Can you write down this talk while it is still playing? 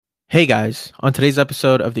Hey guys, on today's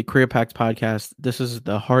episode of the Career Packs podcast, this is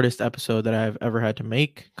the hardest episode that I've ever had to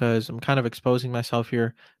make because I'm kind of exposing myself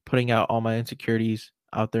here, putting out all my insecurities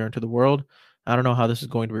out there into the world. I don't know how this is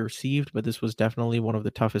going to be received, but this was definitely one of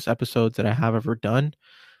the toughest episodes that I have ever done.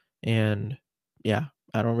 And yeah,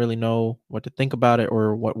 I don't really know what to think about it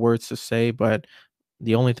or what words to say, but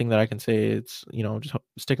the only thing that I can say is, just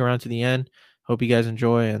stick around to the end. Hope you guys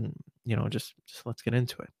enjoy and, just let's get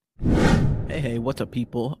into it. Hey, what's up,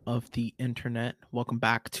 people of the internet? Welcome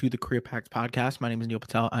back to the Career Packs podcast. My name is Neil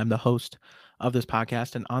Patel. I'm the host of this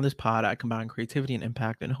podcast. And on this pod, I combine creativity and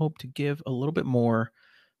impact and hope to give a little bit more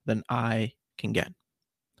than I can get.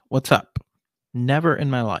 What's up? Never in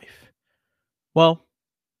my life. Well,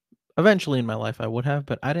 eventually in my life I would have,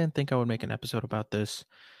 but I didn't think I would make an episode about this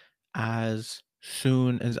as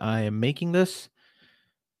soon as I am making this.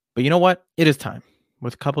 But you know what? It is time.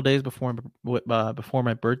 With a couple days before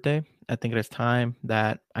my birthday, I think it is time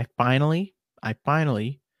that I finally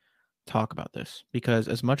talk about this, because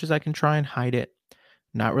as much as I can try and hide it,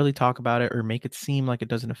 not really talk about it or make it seem like it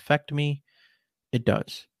doesn't affect me, it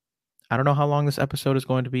does. I don't know how long this episode is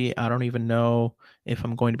going to be. I don't even know if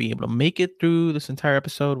I'm going to be able to make it through this entire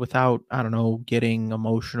episode without, I don't know, getting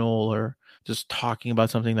emotional or just talking about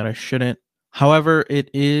something that I shouldn't. However, it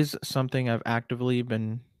is something I've actively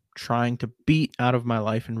been trying to beat out of my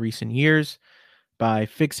life in recent years by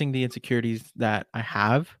fixing the insecurities that I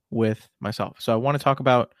have with myself. So I want to talk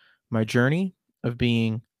about my journey of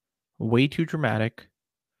being way too dramatic,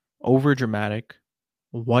 over dramatic,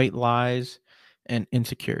 white lies, and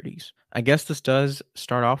insecurities. I guess this does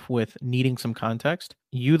start off with needing some context.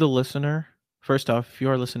 You, the listener, first off, if you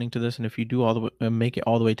are listening to this and if you do all the way, make it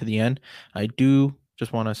all the way to the end, I do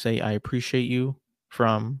just want to say I appreciate you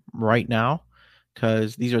from right now,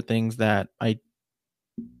 because these are things that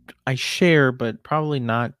I share, but probably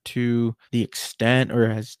not to the extent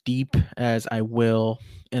or as deep as I will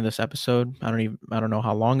in this episode. I don't know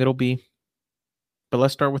how long it'll be. But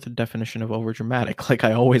let's start with the definition of overdramatic. Like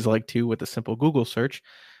I always like to with a simple Google search.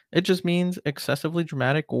 It just means excessively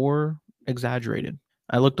dramatic or exaggerated.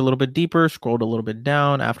 I looked a little bit deeper, scrolled a little bit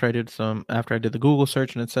down after I did the Google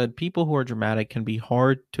search, and it said people who are dramatic can be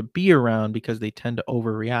hard to be around because they tend to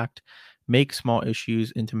overreact, make small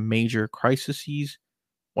issues into major crises.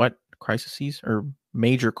 What crises or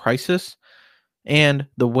major crisis? And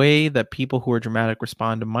the way that people who are dramatic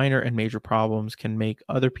respond to minor and major problems can make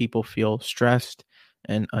other people feel stressed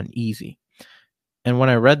and uneasy. And when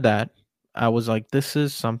I read that, I was like, this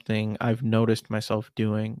is something I've noticed myself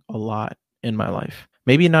doing a lot in my life.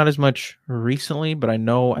 Maybe not as much recently, but I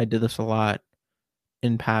know I did this a lot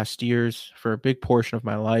in past years for a big portion of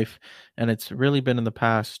my life. And it's really been in the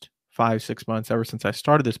past 5, 6 months, ever since I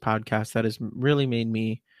started this podcast, that has really made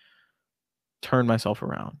me turn myself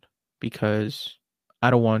around, because I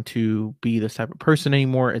don't want to be this type of person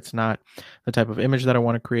anymore. It's not the type of image that I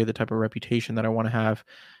want to create, the type of reputation that I want to have.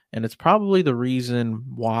 And it's probably the reason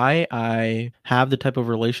why I have the type of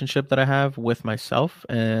relationship that I have with myself.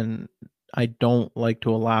 And I don't like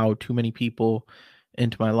to allow too many people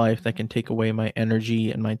into my life that can take away my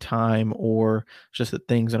energy and my time or just the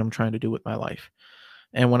things that I'm trying to do with my life.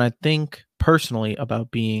 And when I think personally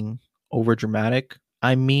about being over dramatic,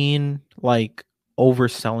 I mean like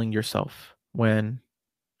overselling yourself when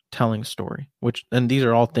telling a story, and these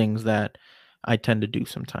are all things that I tend to do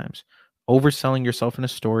sometimes. Overselling yourself in a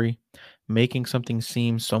story, making something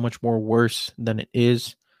seem so much more worse than it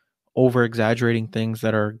is, over exaggerating things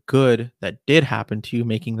that are good that did happen to you,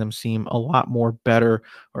 making them seem a lot more better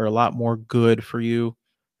or a lot more good for you,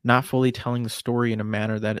 not fully telling the story in a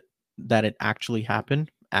manner that it actually happened,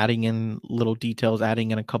 adding in little details,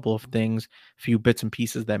 adding in a couple of things, few bits and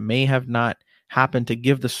pieces that may have not happened to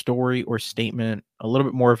give the story or statement a little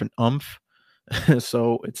bit more of an umph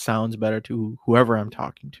so it sounds better to whoever I'm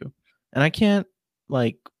talking to. And I can't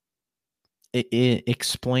like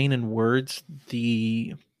explain in words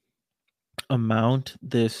the amount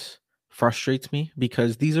this frustrates me,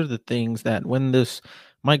 because these are the things that when this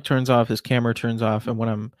mic turns off, this camera turns off, and when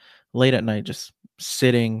I'm late at night just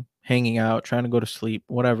sitting, hanging out, trying to go to sleep,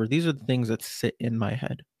 whatever, these are the things that sit in my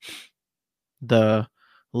head. The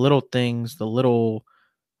little things, the little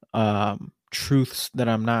truths that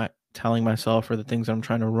I'm not telling myself, or the things I'm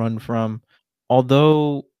trying to run from.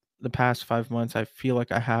 Although the past 5 months, I feel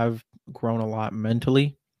like I have grown a lot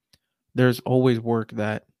mentally, there's always work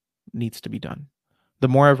that needs to be done. The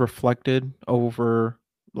more I've reflected over,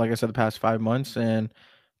 like I said, the past 5 months, and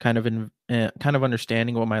kind of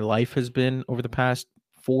understanding what my life has been over the past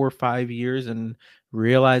 4 or 5 years, and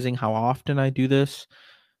realizing how often I do this,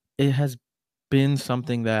 it has been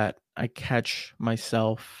something that I catch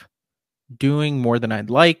myself doing more than I'd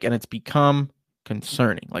like, and it's become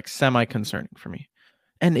concerning, like semi-concerning for me.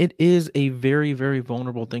 And it is a very, very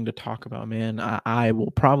vulnerable thing to talk about, man. I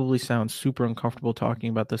will probably sound super uncomfortable talking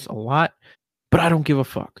about this a lot, but I don't give a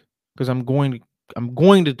fuck because I'm going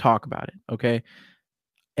to talk about it, okay?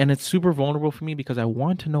 And it's super vulnerable for me because I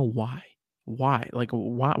want to know why. Why? Like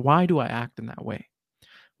why do I act in that way?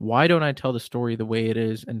 Why don't I tell the story the way it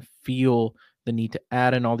is and feel the need to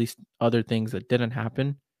add in all these other things that didn't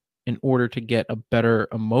happen in order to get a better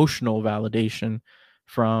emotional validation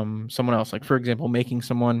from someone else? Like, for example, making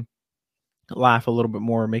someone laugh a little bit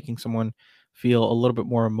more, making someone feel a little bit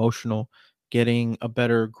more emotional, getting a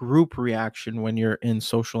better group reaction when you're in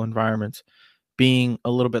social environments, being a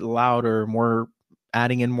little bit louder, more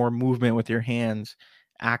adding in more movement with your hands,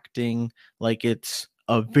 acting like it's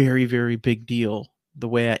a very, very big deal the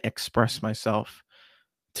way I express myself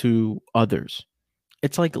to others.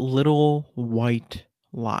 It's like little white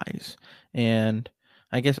lies. And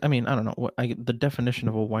I mean, I don't know the definition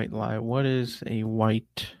of a white lie. What is a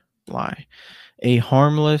white lie? A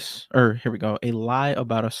harmless, or here we go, a lie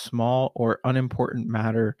about a small or unimportant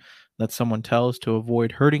matter that someone tells to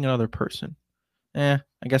avoid hurting another person. I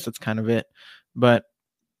guess that's kind of it. But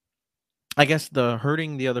I guess the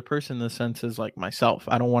hurting the other person in the sense is like myself.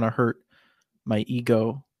 I don't want to hurt my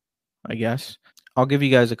ego, I guess. I'll give you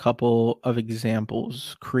guys a couple of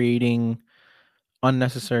examples creating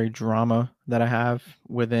unnecessary drama that I have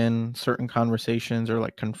within certain conversations or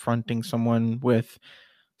like confronting someone with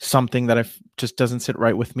something that just doesn't sit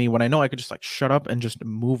right with me when I know I could just like shut up and just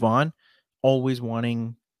move on, always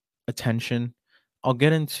wanting attention. I'll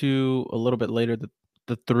get into a little bit later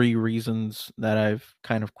the three reasons that I've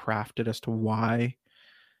kind of crafted as to why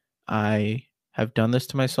I have done this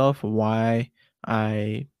to myself, why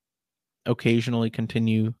I occasionally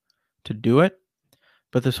continue to do it.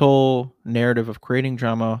 But this whole narrative of creating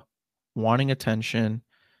drama, wanting attention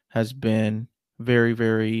has been very,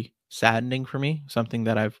 very saddening for me, something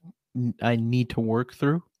that I need to work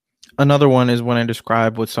through. Another one is when I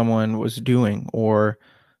describe what someone was doing or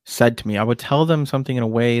said to me. I would tell them something in a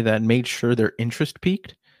way that made sure their interest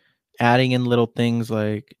peaked, adding in little things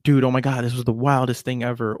like, dude, oh my God, this was the wildest thing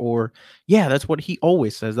ever. Or, yeah, that's what he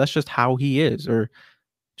always says. That's just how he is. Or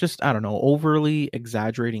just, I don't know, overly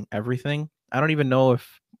exaggerating everything. I don't even know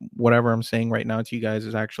if whatever I'm saying right now to you guys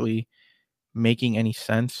is actually making any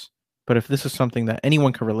sense. But if this is something that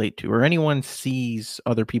anyone can relate to or anyone sees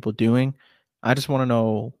other people doing, I just want to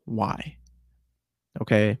know why.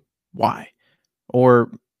 Okay. Why?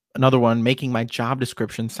 Or another one, making my job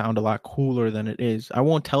description sound a lot cooler than it is. I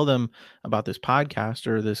won't tell them about this podcast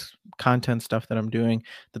or this content stuff that I'm doing.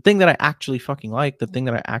 The thing that I actually fucking like, the thing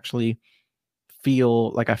that I actually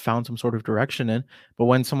feel like I found some sort of direction in. But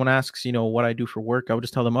when someone asks, what I do for work, I would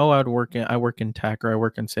just tell them, oh, I work in tech, or I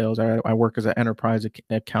work in sales, or I work as an enterprise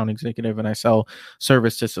account executive, and I sell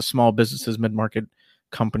services to small businesses, mid-market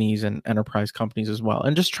companies and enterprise companies as well.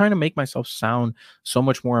 And just trying to make myself sound so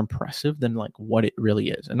much more impressive than like what it really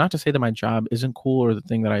is. And not to say that my job isn't cool or the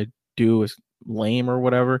thing that I do is lame or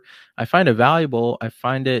whatever. I find it valuable. I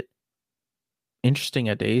find it interesting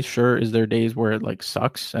at days. Sure, is there days where it like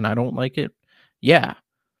sucks and I don't like it? Yeah,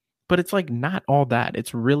 but it's like not all that.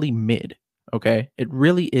 It's really mid. Okay. It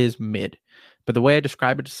really is mid. But the way I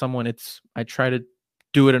describe it to someone, I try to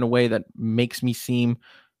do it in a way that makes me seem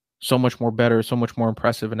so much more better, so much more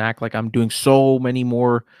impressive, and act like I'm doing so many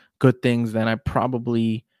more good things than I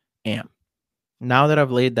probably am. Now that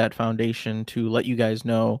I've laid that foundation to let you guys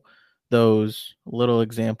know those little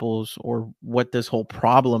examples or what this whole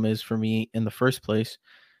problem is for me in the first place,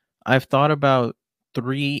 I've thought about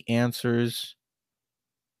three answers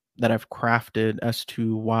that I've crafted as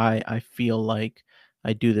to why I feel like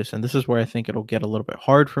I do this. And this is where I think it'll get a little bit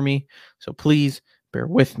hard for me. So please bear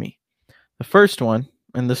with me. The first one,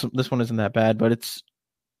 and this one isn't that bad, but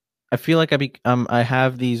I feel like I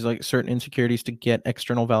have these like certain insecurities to get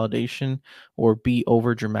external validation or be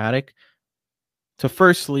over dramatic to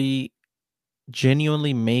firstly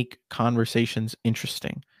genuinely make conversations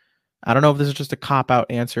interesting. I don't know if this is just a cop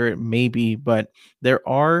out answer, it may be, but there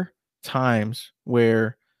are times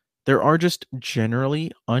where there are just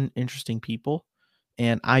generally uninteresting people,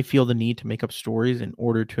 and I feel the need to make up stories in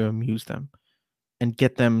order to amuse them and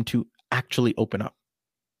get them to actually open up.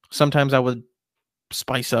 Sometimes I would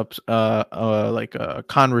spice up like a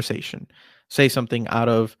conversation, say something out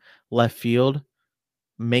of left field,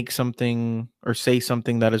 make something or say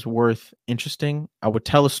something that is worth interesting. I would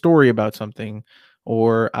tell a story about something,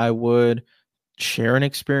 or I would share an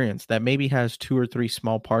experience that maybe has two or three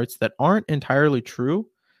small parts that aren't entirely true,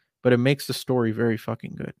 but it makes the story very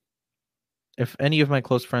fucking good. If any of my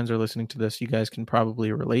close friends are listening to this, you guys can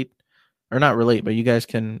probably relate. or not relate, but you guys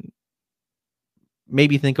can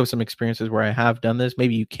maybe think of some experiences where I have done this.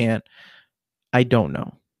 Maybe you can't. I don't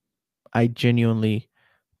know. I genuinely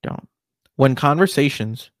don't. When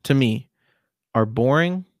conversations to me are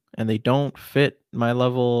boring and they don't fit my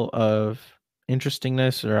level of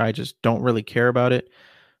interestingness, or I just don't really care about it,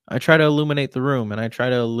 I try to illuminate the room and I try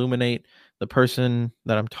to illuminate the person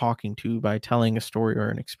that I'm talking to by telling a story or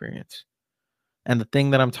an experience. And the thing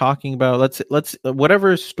that I'm talking about, let's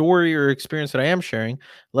whatever story or experience that I am sharing,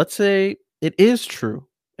 let's say it is true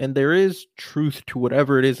and there is truth to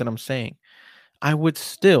whatever it is that I'm saying. I would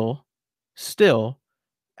still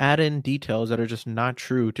add in details that are just not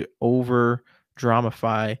true to over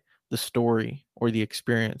dramify the story or the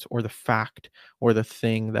experience or the fact or the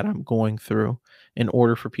thing that I'm going through, in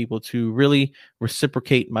order for people to really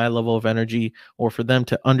reciprocate my level of energy, or for them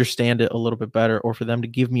to understand it a little bit better, or for them to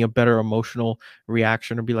give me a better emotional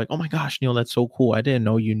reaction, or be like, oh my gosh, Neil, that's so cool. I didn't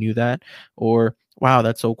know you knew that. Or wow,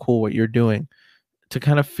 that's so cool what you're doing. To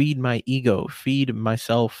kind of feed my ego, feed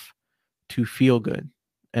myself to feel good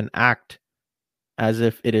and act as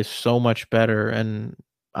if it is so much better and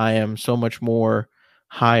I am so much more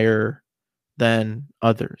higher than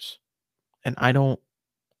others. And I don't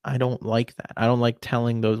like that. I don't like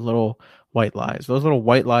telling those little white lies. Those little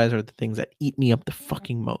white lies are the things that eat me up the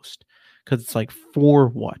fucking most. Cuz it's like, for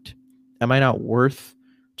what? Am I not worth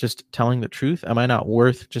just telling the truth? Am I not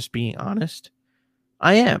worth just being honest?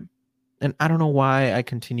 I am. And I don't know why I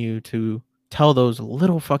continue to tell those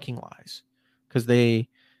little fucking lies. Cuz they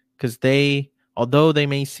although they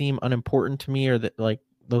may seem unimportant to me, or that, like,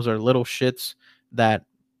 those are little shits that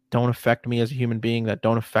don't affect me as a human being, that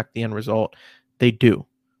don't affect the end result, they do.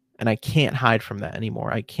 And I can't hide from that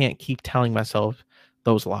anymore. I can't keep telling myself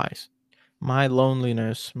those lies. My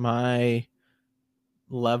loneliness, my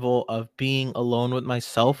level of being alone with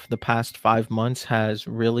myself the past 5 months has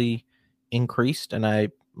really increased.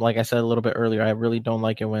 And like I said a little bit earlier, I really don't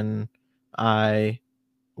like it when I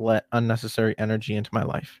let unnecessary energy into my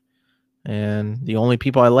life. And the only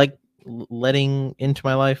people I like letting into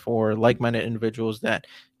my life, or like-minded individuals that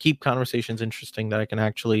keep conversations interesting, that I can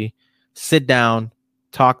actually sit down,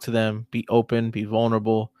 talk to them, be open, be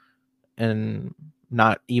vulnerable, and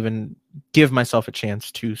not even give myself a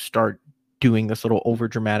chance to start doing this little over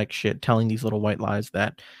dramatic shit, telling these little white lies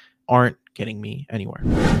that aren't getting me anywhere.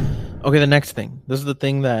 Okay, the next thing. This is the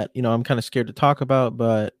thing that, I'm kind of scared to talk about,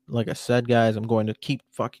 but like I said, guys, I'm going to keep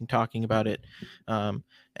fucking talking about it. Um,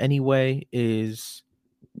 anyway, is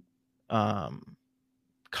um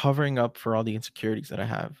covering up for all the insecurities that I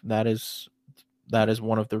have. That is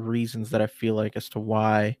one of the reasons that I feel like, as to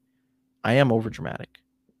why I am over dramatic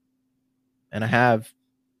and I have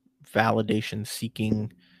validation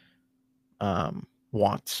seeking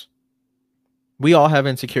wants. We all have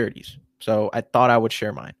insecurities. So I thought I would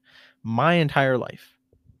share mine. My entire life,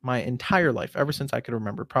 ever since I could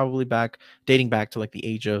remember, probably dating back to like the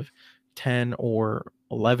age of 10 or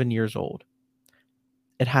 11 years old,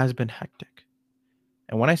 it has been hectic.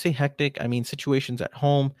 And when I say hectic, I mean situations at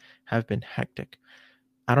home have been hectic.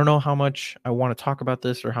 I don't know how much I want to talk about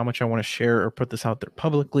this, or how much I want to share or put this out there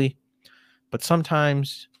publicly, but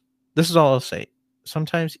sometimes, this is all I'll say.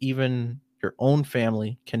 Sometimes even your own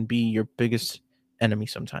family can be your biggest enemy.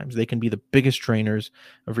 Sometimes they can be the biggest drainers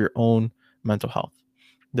of your own mental health.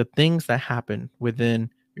 The things that happen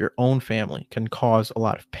within your own family can cause a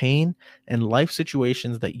lot of pain and life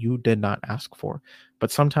situations that you did not ask for.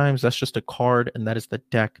 But sometimes that's just a card, and that is the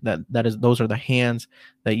deck, those are the hands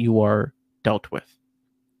that you are dealt with.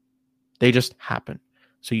 They just happen.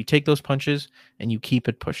 So you take those punches and you keep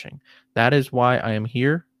it pushing. That is why I am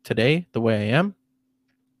here today the way I am.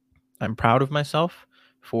 I'm proud of myself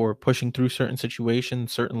for pushing through certain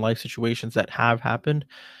situations, certain life situations that have happened.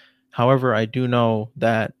 However, I do know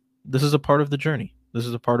that this is a part of the journey. This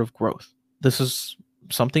is a part of growth. This is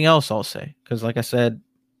something else I'll say, because like I said,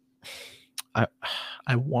 I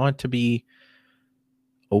I want to be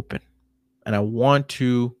open, and I want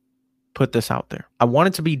to put this out there. I want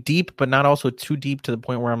it to be deep, but not also too deep to the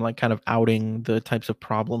point where I'm like kind of outing the types of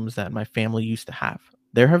problems that my family used to have.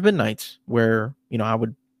 There have been nights where, I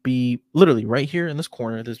would be literally right here in this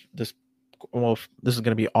corner. Well, this is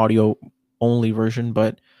going to be audio only version,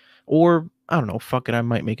 or I don't know, fuck it, I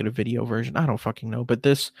might make it a video version. I don't fucking know. But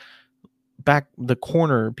the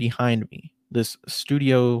corner behind me, this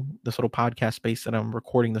studio, this little podcast space that I'm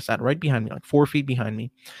recording this at, right behind me, like 4 feet behind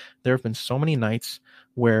me, there have been so many nights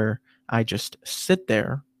where I just sit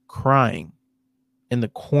there crying in the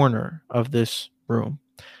corner of this room.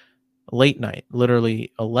 late night,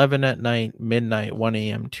 literally 11 at night, midnight, 1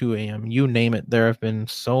 a.m., 2 a.m., you name it. There have been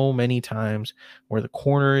so many times where the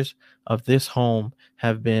corners of this home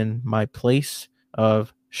have been my place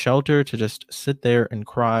of shelter to just sit there and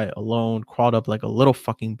cry alone, crawled up like a little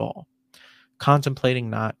fucking ball, contemplating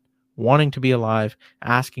not wanting to be alive,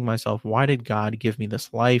 asking myself, why did God give me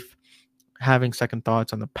this life? Having second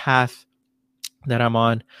thoughts on the path that I'm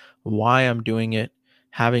on, why I'm doing it,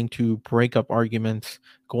 having to break up arguments,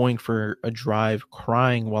 going for a drive,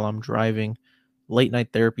 crying while I'm driving, late night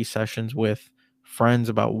therapy sessions with friends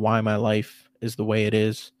about why my life is the way it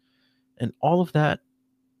is. And all of that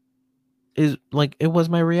is like, it was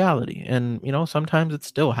my reality. And, sometimes it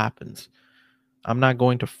still happens. I'm not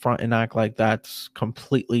going to front and act like that's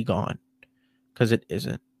completely gone because it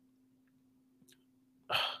isn't.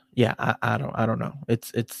 Yeah, I don't know.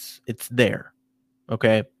 It's there.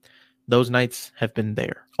 Okay. Those nights have been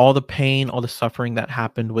there. All the pain, all the suffering that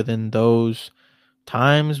happened within those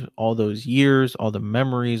times, all those years, all the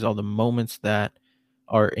memories, all the moments that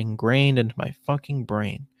are ingrained into my fucking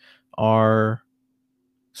brain are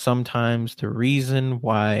sometimes the reason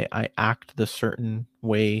why I act the certain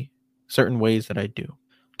ways that I do,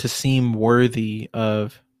 to seem worthy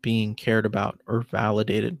of being cared about or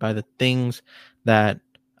validated by the things that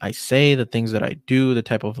I say, the things that I do, the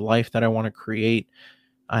type of life that I want to create.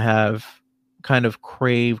 I have kind of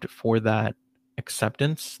craved for that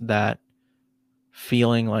acceptance, that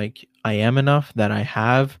feeling like I am enough, that I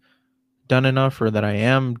have done enough, or that I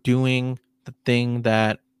am doing the thing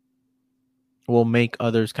that will make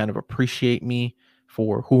others kind of appreciate me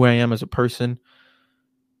for who I am as a person.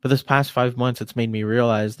 But this past 5 months, it's made me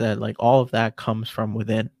realize that like all of that comes from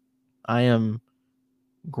within. I am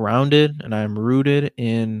grounded and I am rooted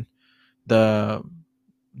in the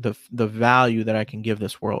the value that I can give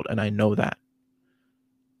this world, and I know that.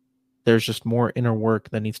 There's just more inner work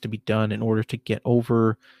that needs to be done in order to get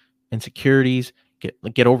over insecurities,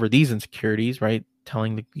 get over these insecurities, right?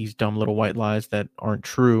 Telling these dumb little white lies that aren't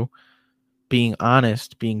true, being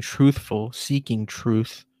honest, being truthful, seeking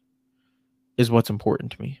truth is what's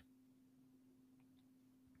important to me.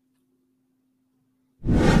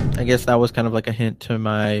 I guess that was kind of like a hint to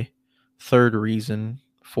my third reason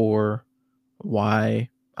for why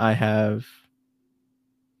I have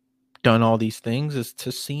done all these things, is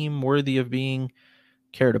to seem worthy of being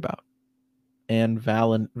cared about and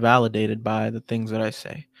validated by the things that I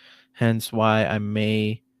say. Hence why I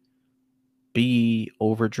may be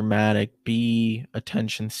over dramatic, be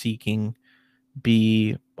attention seeking,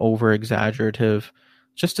 be over exaggerative,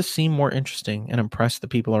 just to seem more interesting and impress the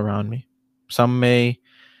people around me. Some may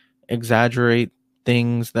exaggerate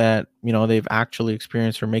things that, they've actually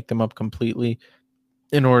experienced or make them up completely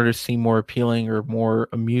in order to seem more appealing or more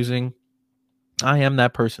amusing. I am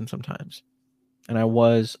that person sometimes. And I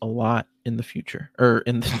was a lot in the future, or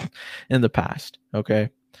in the past. Okay.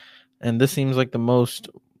 And this seems like the most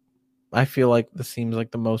I feel like this seems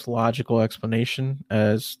like the most logical explanation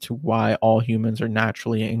as to why all humans are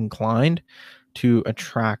naturally inclined to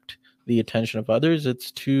attract the attention of others.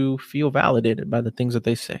 It's to feel validated by the things that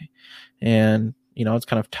they say. And, it's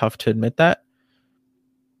kind of tough to admit that.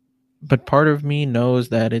 But part of me knows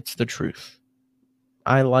that it's the truth.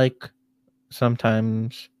 I like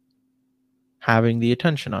sometimes having the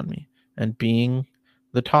attention on me and being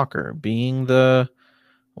the talker, being the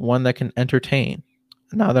one that can entertain.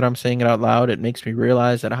 Now that I'm saying it out loud, it makes me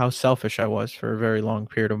realize that how selfish I was for a very long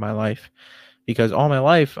period of my life. Because all my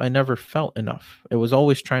life, I never felt enough. It was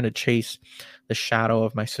always trying to chase the shadow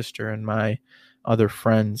of my sister and my other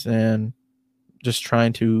friends, and just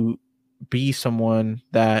trying to be someone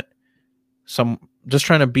that just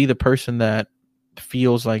trying to be the person that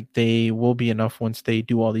feels like they will be enough once they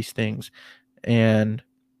do all these things, and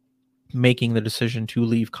making the decision to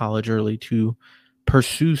leave college early to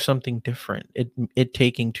pursue something different. It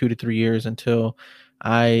taking 2 to 3 years until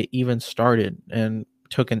I even started and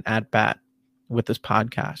took an at bat with this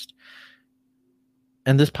podcast.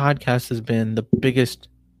 And this podcast has been the biggest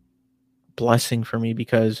blessing for me,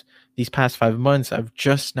 because these past 5 months, I've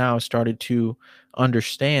just now started to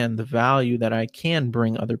understand the value that I can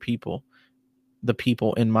bring other people, the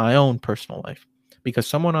people in my own personal life. Because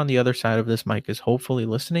someone on the other side of this mic is hopefully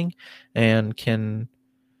listening and can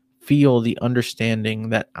feel the understanding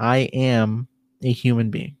that I am a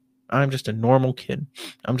human being. I'm just a normal kid.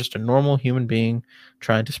 I'm just a normal human being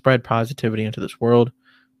trying to spread positivity into this world,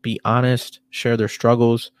 be honest, share their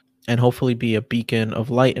struggles, and hopefully be a beacon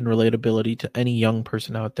of light and relatability to any young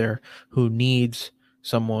person out there who needs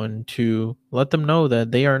someone to let them know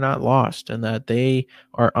that they are not lost and that they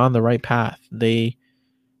are on the right path. They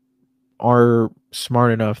are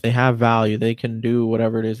smart enough, they have value, they can do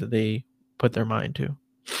whatever it is that they put their mind to.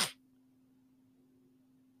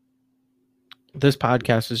 This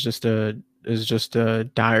podcast is just a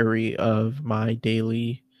diary of my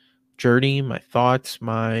daily journey, my thoughts,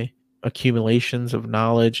 my accumulations of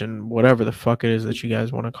knowledge, and whatever the fuck it is that you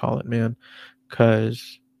guys want to call it, man.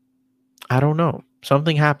 Because I don't know.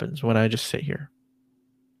 Something happens when I just sit here.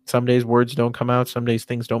 Some days words don't come out. Some days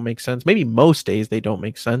things don't make sense. Maybe most days they don't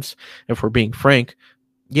make sense, if we're being frank.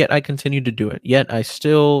 Yet I continue to do it. Yet I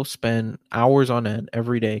still spend hours on end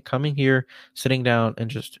every day coming here, sitting down, and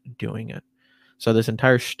just doing it. So this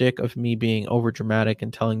entire shtick of me being over dramatic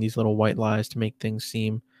and telling these little white lies to make things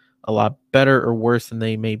seem a lot better or worse than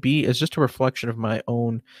they may be is just a reflection of my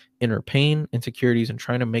own inner pain, insecurities, and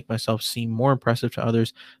trying to make myself seem more impressive to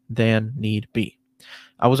others than need be.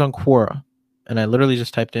 I was on Quora and I literally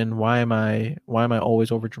just typed in why am I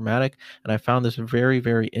always over dramatic, and I found this very,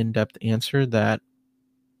 very in-depth answer that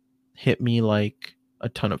hit me like a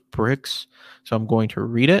ton of bricks. So I'm going to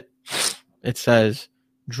read it. It says,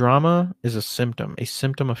 drama is a symptom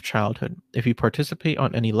of childhood. If you participate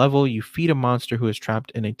on any level, you feed a monster who is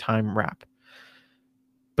trapped in a time wrap,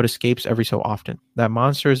 but escapes every so often. That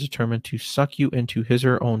monster is determined to suck you into his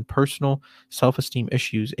or her own personal self-esteem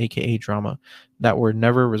issues, aka drama, that were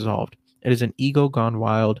never resolved. It is an ego gone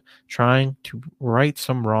wild, trying to right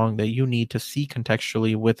some wrong that you need to see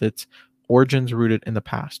contextually with its origins rooted in the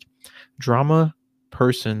past. Drama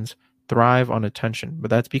persons thrive on attention,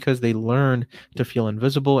 but that's because they learn to feel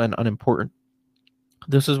invisible and unimportant.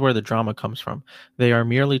 This is where the drama comes from. They are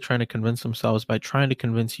merely trying to convince themselves by trying to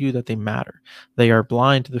convince you that they matter. They are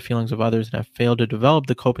blind to the feelings of others and have failed to develop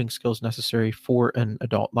the coping skills necessary for an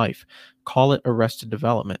adult life. Call it arrested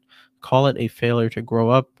development. Call it a failure to grow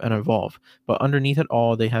up and evolve. But underneath it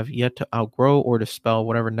all, they have yet to outgrow or dispel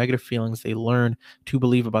whatever negative feelings they learn to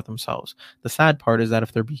believe about themselves. The sad part is that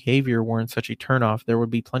if their behavior weren't such a turnoff, there would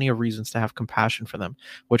be plenty of reasons to have compassion for them,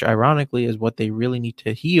 which ironically is what they really need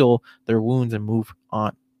to heal their wounds and move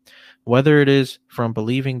on. Whether it is from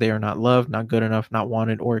believing they are not loved, not good enough, not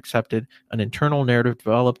wanted, or accepted, an internal narrative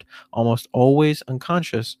developed, almost always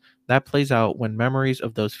unconscious, that plays out when memories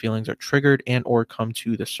of those feelings are triggered and or come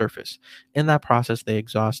to the surface. In that process, they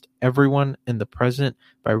exhaust everyone in the present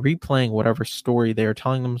by replaying whatever story they are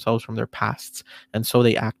telling themselves from their pasts, and so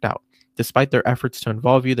they act out. Despite their efforts to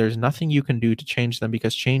involve you, there's nothing you can do to change them,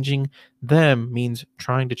 because changing them means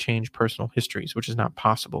trying to change personal histories, which is not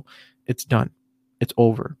possible. It's done. It's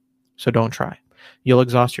over. So don't try. You'll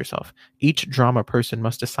exhaust yourself. Each drama person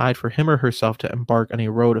must decide for him or herself to embark on a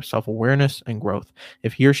road of self-awareness and growth.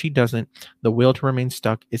 If he or she doesn't, the will to remain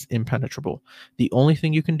stuck is impenetrable. The only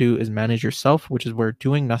thing you can do is manage yourself, which is where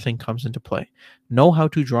doing nothing comes into play. Know how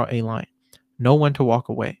to draw a line. Know when to walk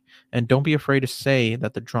away. And don't be afraid to say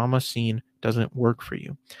that the drama scene doesn't work for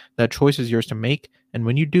you. That choice is yours to make, and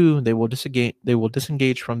when you do, they will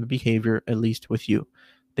disengage from the behavior, at least with you.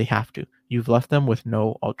 They have to. You've left them with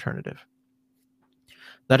no alternative.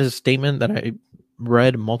 That is a statement that I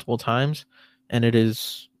read multiple times, and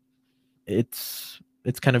it's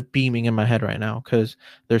kind of beaming in my head right now because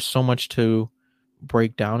there's so much to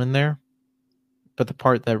break down in there. But the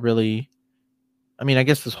part that really, I mean, I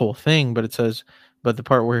guess this whole thing, but it says, but the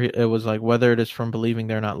part where it was like, whether it is from believing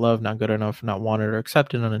they're not loved, not good enough, not wanted, or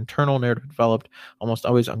accepted, an internal narrative developed, almost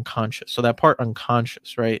always unconscious. So that part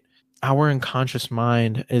unconscious, right? Our unconscious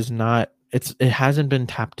mind is not, it hasn't been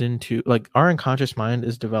tapped into. Like, our unconscious mind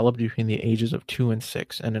is developed between the ages of 2 and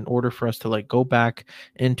 6, and in order for us to like go back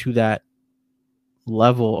into that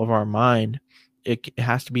level of our mind, it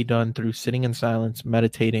has to be done through sitting in silence,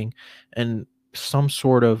 meditating, and some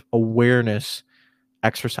sort of awareness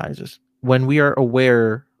exercises. When we are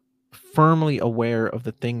aware, firmly aware of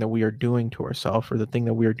the thing that we are doing to ourselves or the thing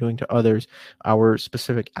that we are doing to others, our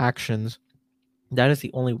specific actions, that is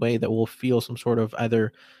the only way that we'll feel some sort of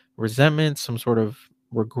either resentment, some sort of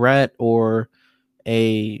regret, or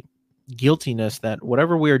a guiltiness that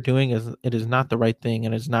whatever we are doing is not the right thing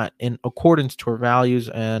and is not in accordance to our values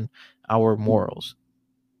and our morals.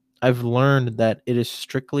 I've learned that it is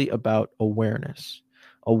strictly about awareness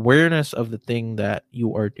of the thing that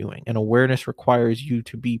you are doing, and awareness requires you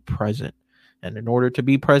to be present. And in order to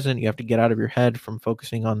be present, you have to get out of your head from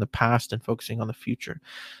focusing on the past and focusing on the future.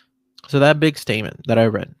 So that big statement that I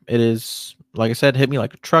read, it is, like I said, hit me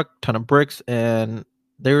like a truck, ton of bricks, and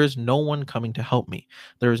there is no one coming to help me.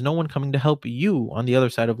 There is no one coming to help you on the other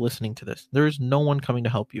side of listening to this. There is no one coming to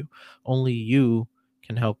help you. Only you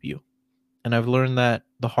can help you. And I've learned that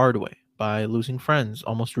the hard way by losing friends,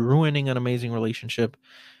 almost ruining an amazing relationship.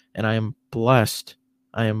 And I am blessed.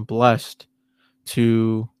 I am blessed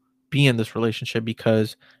to be in this relationship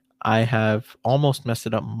because I have almost messed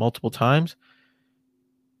it up multiple times.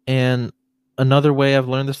 And another way I've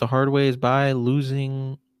learned this the hard way is by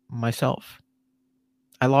losing myself.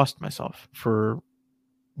 I lost myself for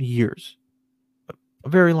years, a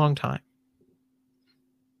very long time.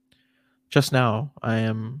 Just now, I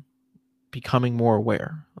am becoming more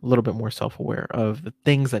aware, a little bit more self aware of the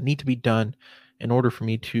things that need to be done in order for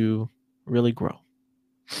me to really grow.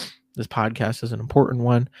 This podcast is an important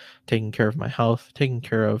one, taking care of my health, taking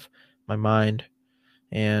care of my mind,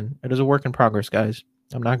 and it is a work in progress, guys.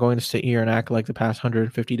 I'm not going to sit here and act like the past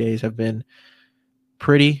 150 days have been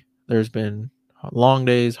pretty. There's been long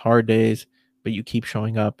days, hard days, but you keep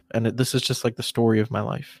showing up. And this is just like the story of my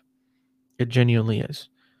life. It genuinely is.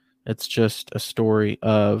 It's just a story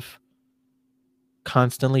of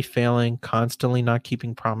constantly failing, constantly not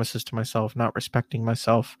keeping promises to myself, not respecting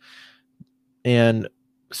myself. And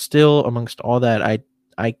still amongst all that,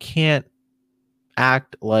 I can't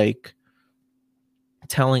act like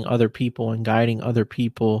telling other people and guiding other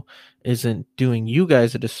people isn't doing you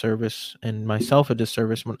guys a disservice and myself a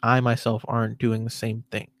disservice when I myself aren't doing the same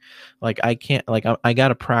thing. Like I can't, like I got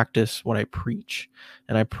to practice what I preach,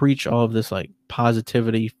 and I preach all of this like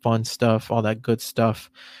positivity, fun stuff, all that good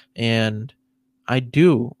stuff. And I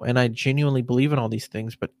do, and I genuinely believe in all these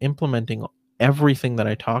things, but implementing everything that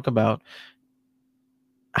I talk about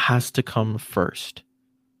has to come first.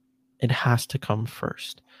 It has to come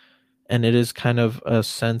first. And it is kind of a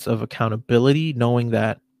sense of accountability, knowing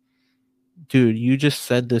that, dude, you just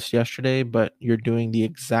said this yesterday, but you're doing the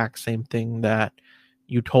exact same thing that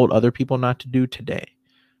you told other people not to do today.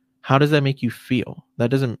 How does that make you feel?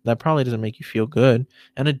 That probably doesn't make you feel good.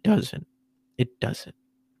 And it doesn't. It doesn't.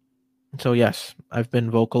 So yes, I've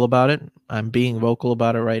been vocal about it. I'm being vocal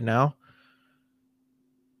about it right now.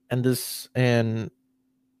 And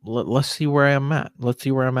let's see where I am at. Let's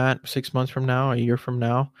see where I'm at 6 months from now, a year from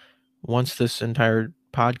now. Once this entire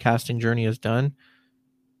podcasting journey is done,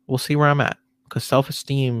 we'll see where I'm at, because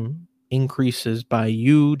self-esteem increases by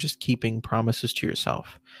you just keeping promises to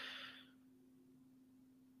yourself.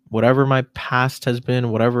 Whatever my past has been,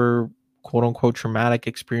 whatever quote unquote traumatic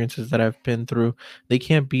experiences that I've been through, they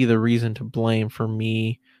can't be the reason to blame for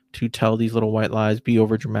me to tell these little white lies, be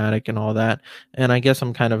over dramatic and all that. And I guess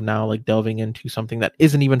I'm kind of now like delving into something that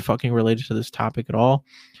isn't even fucking related to this topic at all.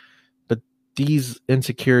 But these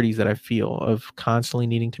insecurities that I feel of constantly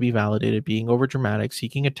needing to be validated, being over dramatic,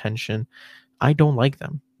 seeking attention, I don't like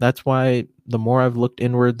them. That's why the more I've looked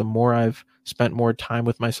inward, the more I've spent more time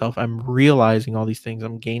with myself, I'm realizing all these things.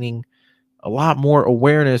 I'm gaining a lot more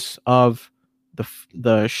awareness of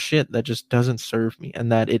the shit that just doesn't serve me,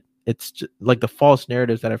 and that it's just like the false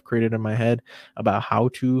narratives that I've created in my head about how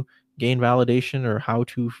to gain validation or how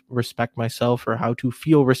to respect myself or how to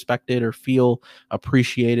feel respected or feel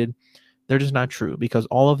appreciated. They're just not true, because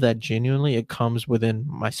all of that genuinely, it comes within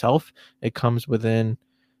myself. It comes within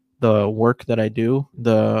the work that I do,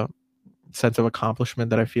 the sense of accomplishment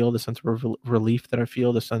that I feel, the sense of relief that I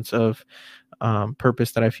feel, the sense of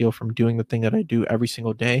purpose that I feel from doing the thing that I do every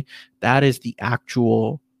single day. That is the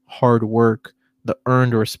actual hard work, the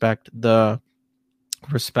earned respect, the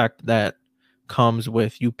respect that comes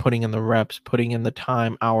with you putting in the reps, putting in the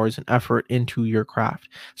time, hours, and effort into your craft,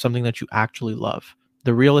 something that you actually love.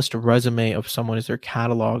 The realist resume of someone is their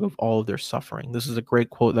catalog of all of their suffering. This is a great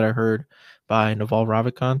quote that I heard by Naval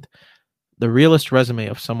Ravikant. The realist resume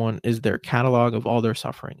of someone is their catalog of all their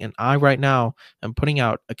suffering. And I, right now, am putting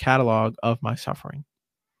out a catalog of my suffering.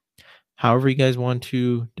 However you guys want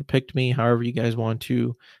to depict me, however you guys want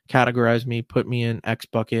to categorize me, put me in X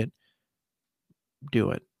bucket, do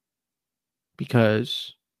it.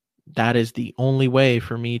 Because that is the only way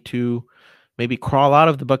for me to maybe crawl out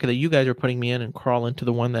of the bucket that you guys are putting me in and crawl into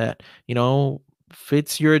the one that,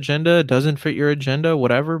 fits your agenda, doesn't fit your agenda,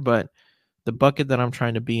 whatever. But the bucket that I'm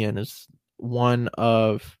trying to be in is one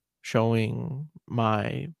of showing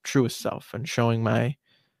my truest self and showing my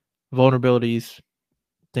vulnerabilities,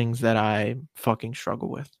 things that I fucking struggle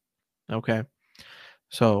with. Okay.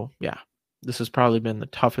 So, yeah, this has probably been the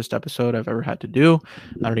toughest episode I've ever had to do.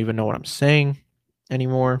 I don't even know what I'm saying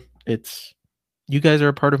anymore. You guys are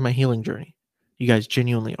a part of my healing journey. You guys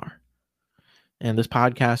genuinely are. And this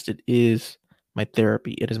podcast, it is my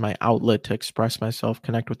therapy. It is my outlet to express myself,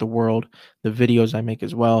 connect with the world, the videos I make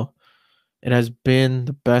as well. It has been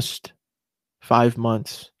the best 5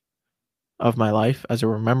 months of my life as a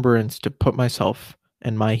remembrance to put myself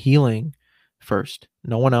and my healing first.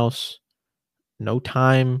 No one else. No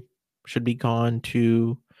time should be gone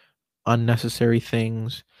to unnecessary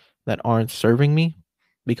things that aren't serving me,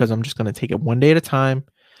 because I'm just going to take it one day at a time.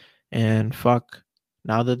 And fuck,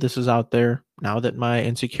 now that this is out there, now that my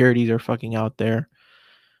insecurities are fucking out there,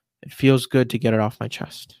 it feels good to get it off my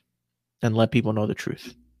chest and let people know the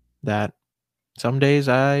truth that some days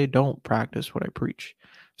I don't practice what I preach.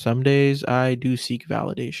 Some days I do seek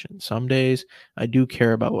validation. Some days I do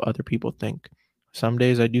care about what other people think. Some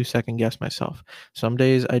days I do second guess myself. Some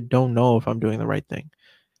days I don't know if I'm doing the right thing.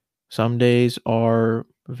 Some days are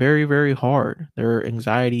very, very hard. They're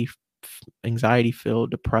anxiety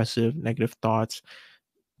filled, depressive, negative thoughts,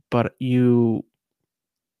 but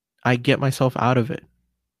I get myself out of it,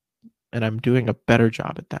 and I'm doing a better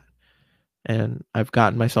job at that. And I've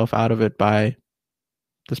gotten myself out of it by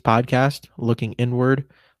this podcast, looking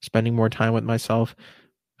inward, spending more time with myself,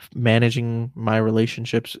 managing my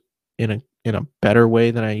relationships in a better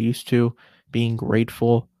way than I used to, being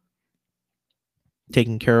grateful,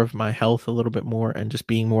 taking care of my health a little bit more, and just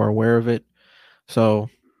being more aware of it. So,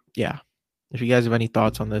 yeah. If you guys have any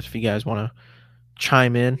thoughts on this, if you guys want to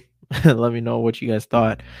chime in, let me know what you guys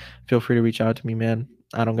thought. Feel free to reach out to me, man.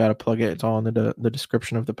 I don't got to plug it. It's all in the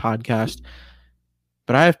description of the podcast.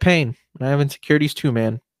 But I have pain and I have insecurities too,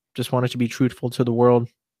 man. Just wanted to be truthful to the world.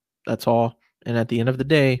 That's all. And at the end of the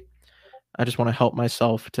day, I just want to help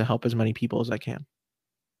myself to help as many people as I can.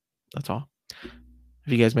 That's all.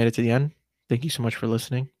 If you guys made it to the end, thank you so much for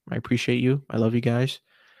listening. I appreciate you. I love you guys.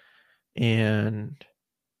 And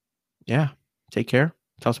yeah, take care.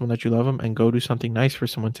 Tell someone that you love them and go do something nice for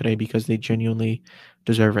someone today because they genuinely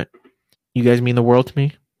deserve it. You guys mean the world to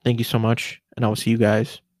me. Thank you so much. And I will see you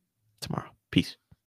guys tomorrow. Peace.